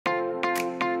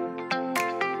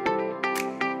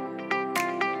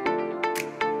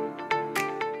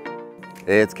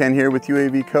Hey, it's Ken here with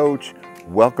UAV Coach.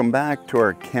 Welcome back to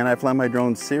our Can I Fly My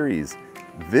Drone series.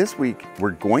 This week,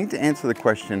 we're going to answer the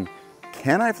question,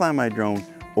 can I fly my drone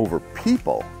over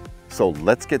people? So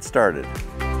let's get started.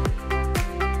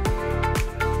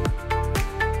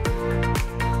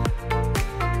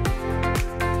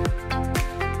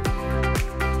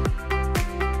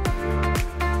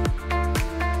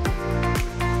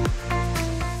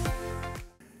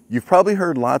 You've probably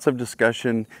heard lots of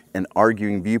discussion and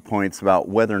arguing viewpoints about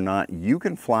whether or not you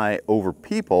can fly over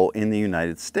people in the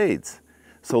United States.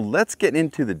 So let's get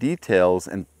into the details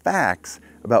and facts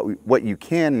about what you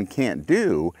can and can't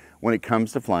do when it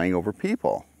comes to flying over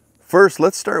people. First,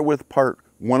 let's start with part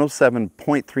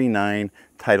 107.39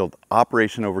 titled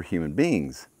Operation Over Human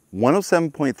Beings.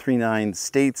 107.39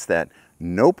 states that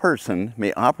no person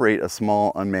may operate a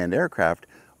small unmanned aircraft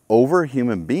over a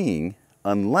human being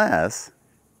unless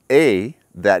A,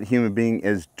 that human being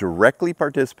is directly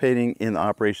participating in the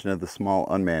operation of the small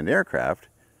unmanned aircraft.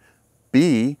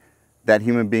 B, that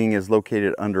human being is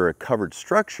located under a covered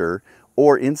structure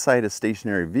or inside a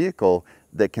stationary vehicle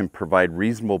that can provide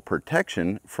reasonable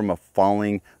protection from a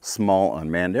falling small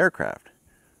unmanned aircraft.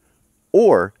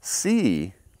 Or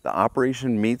C, the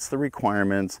operation meets the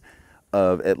requirements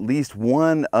of at least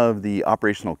one of the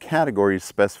operational categories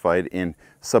specified in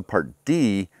subpart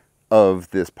D of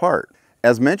this part.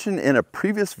 As mentioned in a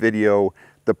previous video,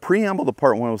 the preamble to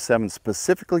Part 107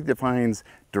 specifically defines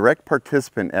direct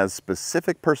participant as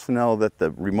specific personnel that the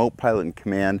remote pilot in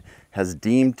command has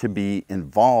deemed to be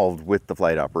involved with the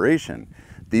flight operation.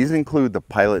 These include the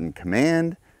pilot in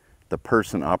command, the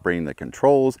person operating the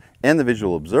controls, and the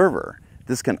visual observer.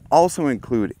 This can also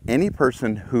include any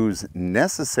person who's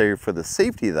necessary for the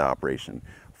safety of the operation.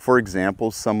 For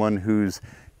example, someone who's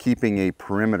keeping a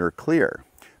perimeter clear.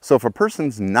 So if a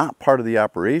person's not part of the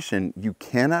operation, you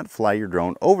cannot fly your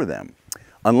drone over them,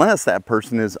 unless that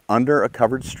person is under a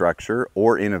covered structure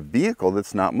or in a vehicle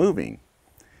that's not moving,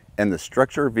 and the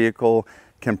structure or vehicle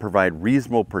can provide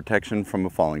reasonable protection from a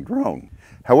falling drone.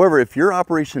 However, if your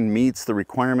operation meets the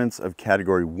requirements of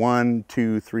Category 1,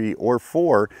 2, 3, or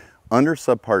 4 under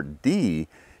Subpart D,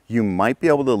 you might be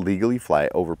able to legally fly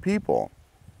over people.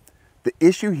 The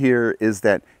issue here is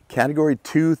that Category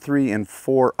 2, 3, and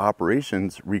 4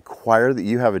 operations require that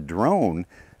you have a drone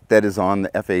that is on the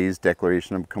FAA's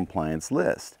Declaration of Compliance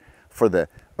list for the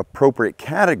appropriate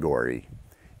category.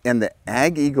 And the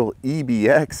AgEagle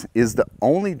EBX is the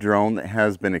only drone that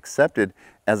has been accepted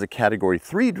as a Category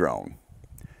 3 drone.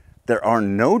 There are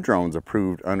no drones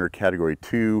approved under Category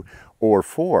 2 or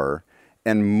 4,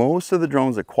 and most of the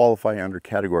drones that qualify under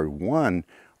Category 1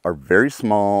 are very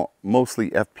small, mostly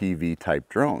FPV type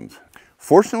drones.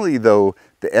 Fortunately though,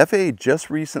 the FAA just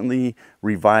recently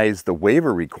revised the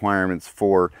waiver requirements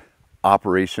for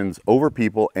operations over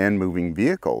people and moving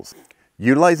vehicles.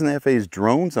 Utilizing the FAA's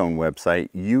Drone Zone website,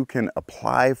 you can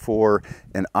apply for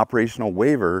an operational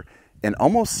waiver and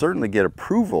almost certainly get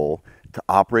approval to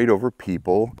operate over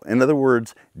people. In other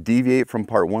words, deviate from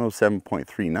Part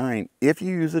 107.39 if you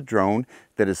use a drone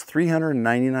that is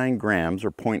 399 grams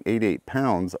or 0.88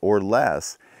 pounds or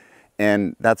less,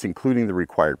 and that's including the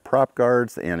required prop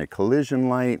guards and a collision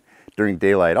light during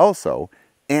daylight also,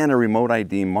 and a remote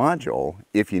ID module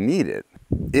if you need it.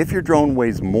 If your drone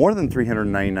weighs more than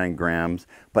 399 grams,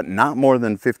 but not more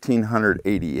than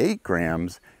 1,588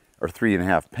 grams or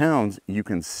 3.5 pounds, you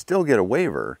can still get a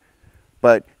waiver,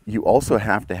 but you also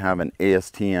have to have an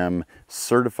ASTM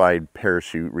certified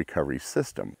parachute recovery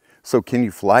system. So can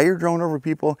you fly your drone over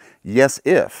people? Yes,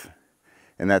 if.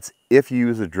 And that's if you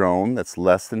use a drone that's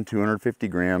less than 250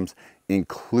 grams,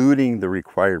 including the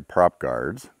required prop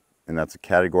guards, and that's a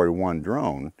Category 1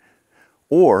 drone,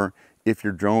 or if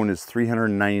your drone is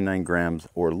 399 grams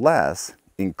or less,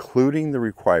 including the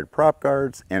required prop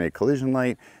guards and a collision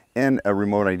light and a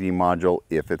remote ID module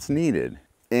if it's needed,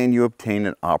 and you obtain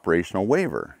an operational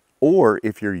waiver. Or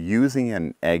if you're using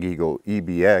an AgEagle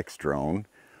EBX drone,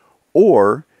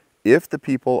 or if the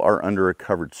people are under a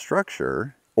covered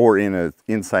structure, or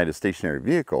inside a stationary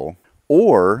vehicle,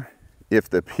 or if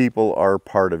the people are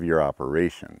part of your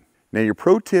operation. Now your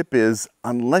pro tip is,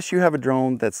 unless you have a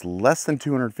drone that's less than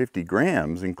 250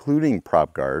 grams, including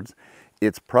prop guards,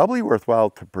 it's probably worthwhile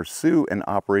to pursue an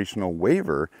operational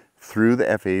waiver through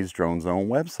the FAA's Drone Zone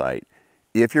website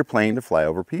if you're planning to fly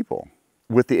over people.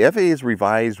 With the FAA's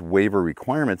revised waiver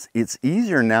requirements, it's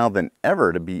easier now than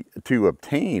ever to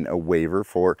obtain a waiver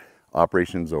for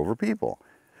operations over people,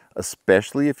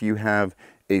 especially if you have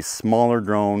a smaller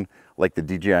drone like the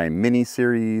DJI Mini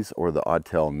series or the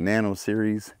Autel Nano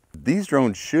series. These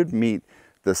drones should meet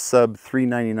the sub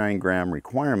 399 gram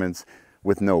requirements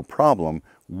with no problem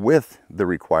with the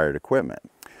required equipment.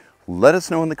 Let us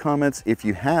know in the comments if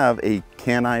you have a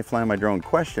 "Can I fly my drone?"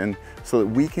 question so that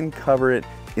we can cover it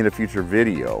in a future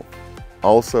video.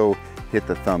 Also, hit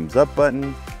the thumbs up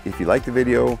button if you like the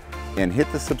video, and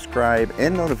hit the subscribe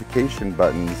and notification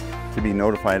buttons to be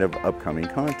notified of upcoming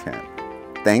content.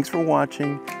 Thanks for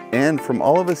watching, and from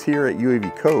all of us here at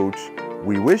UAV Coach,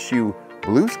 we wish you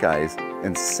blue skies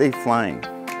and safe flying.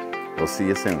 We'll see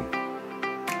you soon.